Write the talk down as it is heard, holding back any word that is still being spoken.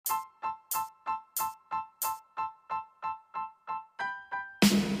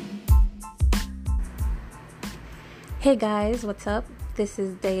Hey guys, what's up? This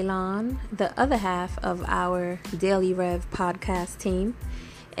is Daylon, the other half of our Daily Rev podcast team,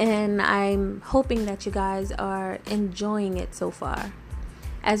 and I'm hoping that you guys are enjoying it so far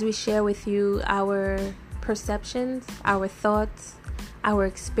as we share with you our perceptions, our thoughts, our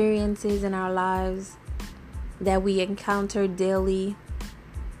experiences in our lives that we encounter daily,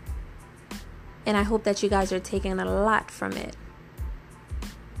 and I hope that you guys are taking a lot from it.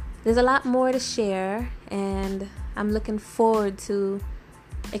 There's a lot more to share, and I'm looking forward to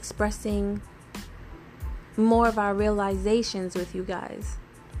expressing more of our realizations with you guys.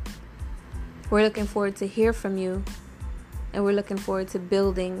 We're looking forward to hear from you, and we're looking forward to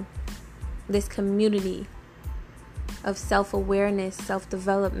building this community of self-awareness,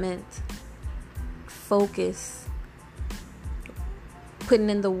 self-development, focus, putting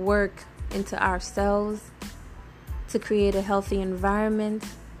in the work into ourselves to create a healthy environment,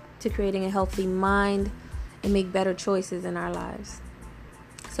 to creating a healthy mind, and make better choices in our lives.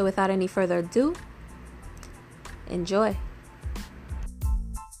 So without any further ado, enjoy.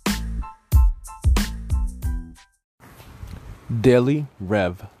 Daily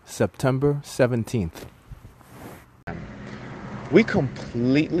Rev, September 17th. We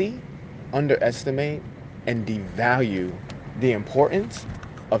completely underestimate and devalue the importance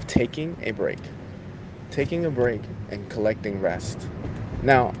of taking a break. Taking a break and collecting rest.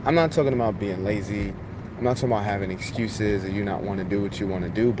 Now, I'm not talking about being lazy. I'm not talking about having excuses or you not want to do what you want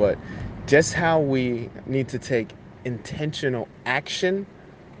to do, but just how we need to take intentional action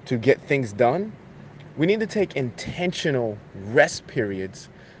to get things done. We need to take intentional rest periods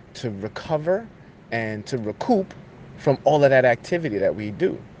to recover and to recoup from all of that activity that we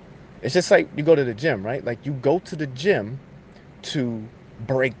do. It's just like you go to the gym, right? Like you go to the gym to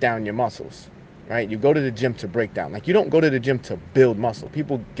break down your muscles, right? You go to the gym to break down. Like you don't go to the gym to build muscle.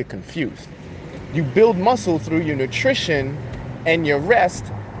 People get confused. You build muscle through your nutrition and your rest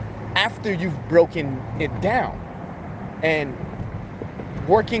after you've broken it down. And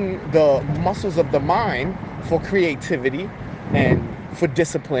working the muscles of the mind for creativity and for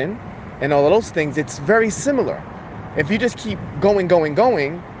discipline and all of those things, it's very similar. If you just keep going,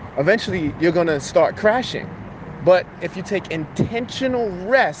 eventually you're going to start crashing. But if you take intentional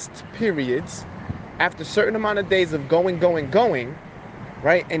rest periods after a certain amount of days of going,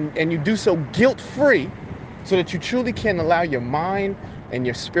 right? And you do so guilt-free so that you truly can allow your mind and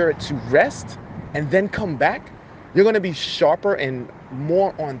your spirit to rest and then come back, you're going to be sharper and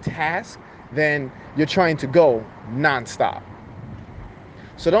more on task than you're trying to go nonstop.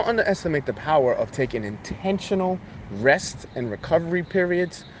 So don't underestimate the power of taking intentional rest and recovery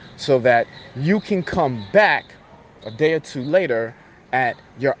periods so that you can come back a day or two later at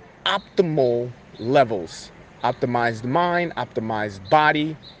your optimal levels. Optimized mind, optimized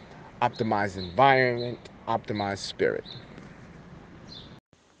body, optimized environment, optimized spirit.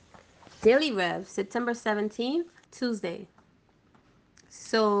 Daily Rev, September 17th, Tuesday.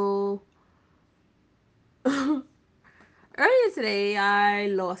 So, earlier today, I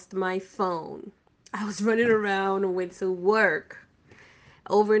lost my phone. I was running around and went to work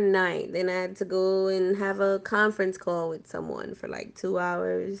overnight. Then I had to go and have a conference call with someone for like 2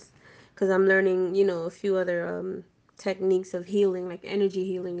 hours because I'm learning, a few other techniques of healing, like energy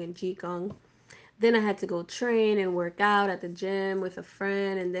healing and Qigong. Then I had to go train and work out at the gym with a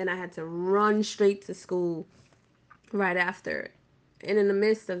friend, and then I had to run straight to school right after. And in the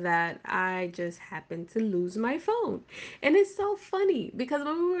midst of that, I just happened to lose my phone. And it's so funny because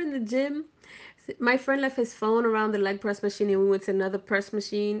when we were in the gym, my friend left his phone around the leg press machine, and we went to another press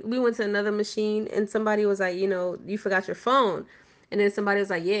machine. We went to another machine, and somebody was like, you forgot your phone. And then somebody was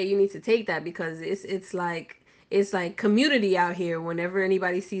like, yeah, you need to take that because it's like community out here whenever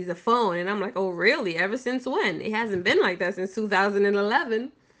anybody sees a phone. And I'm like, oh, really? Ever since when? It hasn't been like that since 2011.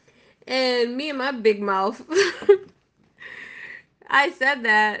 And me and my big mouth, I said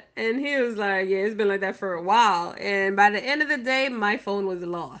that, and he was like, yeah, it's been like that for a while. And by the end of the day, my phone was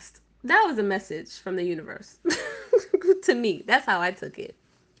lost. That was a message from the universe to me. That's how I took it.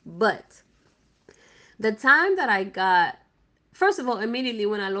 But the time that I got, first of all, immediately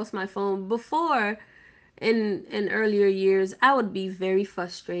when I lost my phone, before in earlier years, I would be very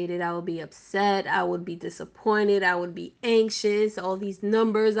frustrated. I would be upset. I would be disappointed. I would be anxious. All these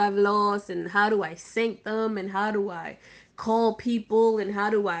numbers I've lost, and how do I sync them? And how do I call people? And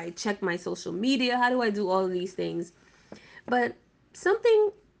how do I check my social media? How do I do all of these things? But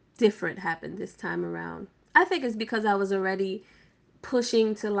something different happened this time around. I think it's because I was already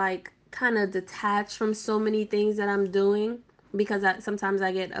pushing to like kind of detach from so many things that I'm doing because sometimes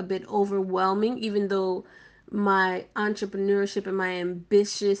I get a bit overwhelming, even though my entrepreneurship and my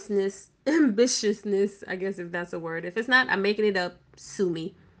ambitiousness ambitiousness, I guess, if that's a word. If it's not, I'm making it up. Sue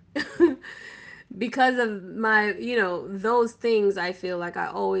me. Because of my, those things, I feel like I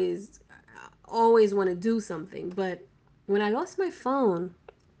always want to do something. But when I lost my phone,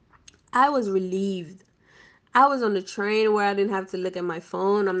 I was relieved. I was on the train where I didn't have to look at my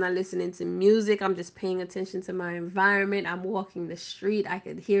phone. I'm not listening to music. I'm just paying attention to my environment. I'm walking the street. I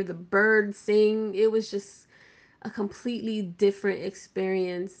could hear the birds sing. It was just a completely different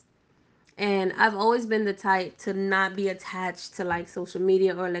experience. And I've always been the type to not be attached to like social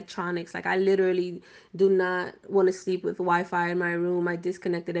media or electronics. Like I literally do not want to sleep with Wi-Fi in my room. I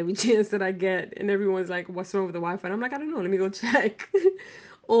disconnect it every chance that I get. And everyone's like, "What's wrong with the Wi-Fi?" And I'm like, "I don't know. Let me go check."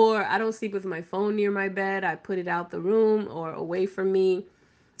 Or I don't sleep with my phone near my bed. I put it out the room or away from me.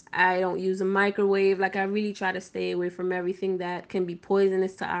 I don't use a microwave. Like I really try to stay away from everything that can be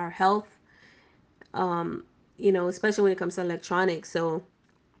poisonous to our health. Especially when it comes to electronics. So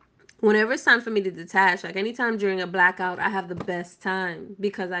whenever it's time for me to detach, like anytime during a blackout, I have the best time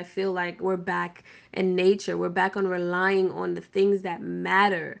because I feel like we're back in nature. We're back on relying on the things that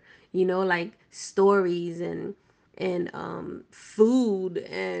matter, like stories and food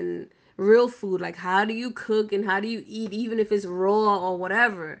and real food. Like how do you cook and how do you eat, even if it's raw or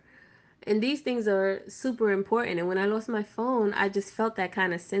whatever. And these things are super important. And when I lost my phone, I just felt that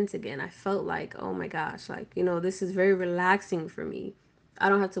kind of sense again. I felt like, oh my gosh, like, this is very relaxing for me. I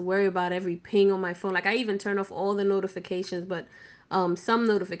don't have to worry about every ping on my phone. Like I even turn off all the notifications, but some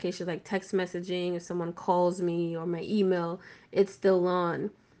notifications like text messaging, if someone calls me or my email, it's still on.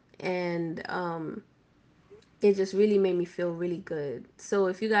 And it just really made me feel really good. So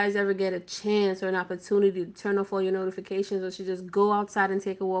if you guys ever get a chance or an opportunity to turn off all your notifications, or should just go outside and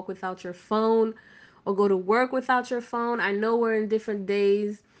take a walk without your phone, or go to work without your phone. I know we're in different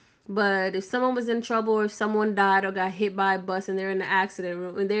days, but if someone was in trouble or if someone died or got hit by a bus and they're in the accident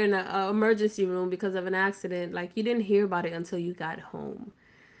room and they're in the emergency room because of an accident, like you didn't hear about it until you got home.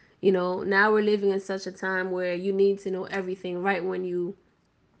 Now we're living in such a time where you need to know everything right when you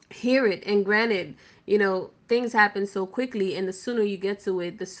hear it. And granted, things happen so quickly, and the sooner you get to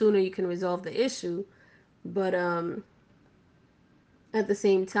it, the sooner you can resolve the issue. But at the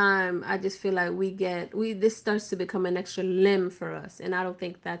same time, I just feel like we this starts to become an extra limb for us, and I don't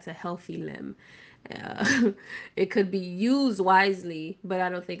think that's a healthy limb. It could be used wisely, but I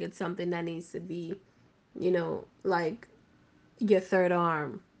don't think it's something that needs to be, like your third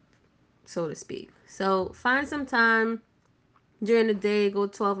arm, so to speak. So find some time during the day, go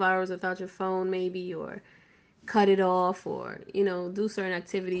 12 hours without your phone maybe, or cut it off, or do certain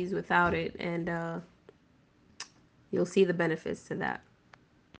activities without it, and you'll see the benefits to that.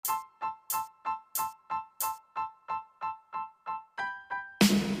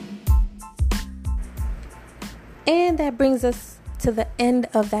 And that brings us to the end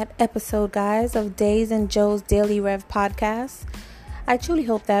of that episode, guys, of Days and Joe's Daily Rev podcast. I truly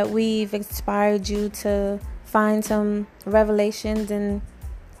hope that we've inspired you to find some revelations and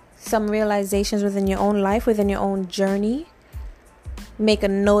some realizations within your own life, within your own journey. Make a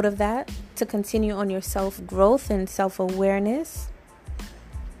note of that to continue on your self-growth and self-awareness.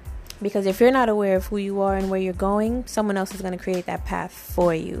 Because if you're not aware of who you are and where you're going, someone else is going to create that path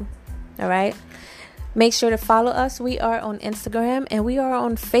for you. All right? Make sure to follow us. We are on Instagram and we are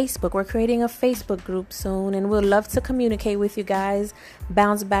on Facebook. We're creating a Facebook group soon, and we'll love to communicate with you guys,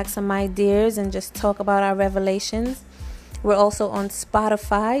 bounce back some ideas, and just talk about our revelations. We're also on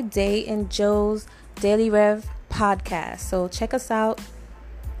Spotify, Day and Joe's Daily Rev podcast. So check us out.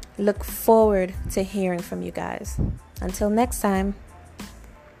 Look forward to hearing from you guys. Until next time.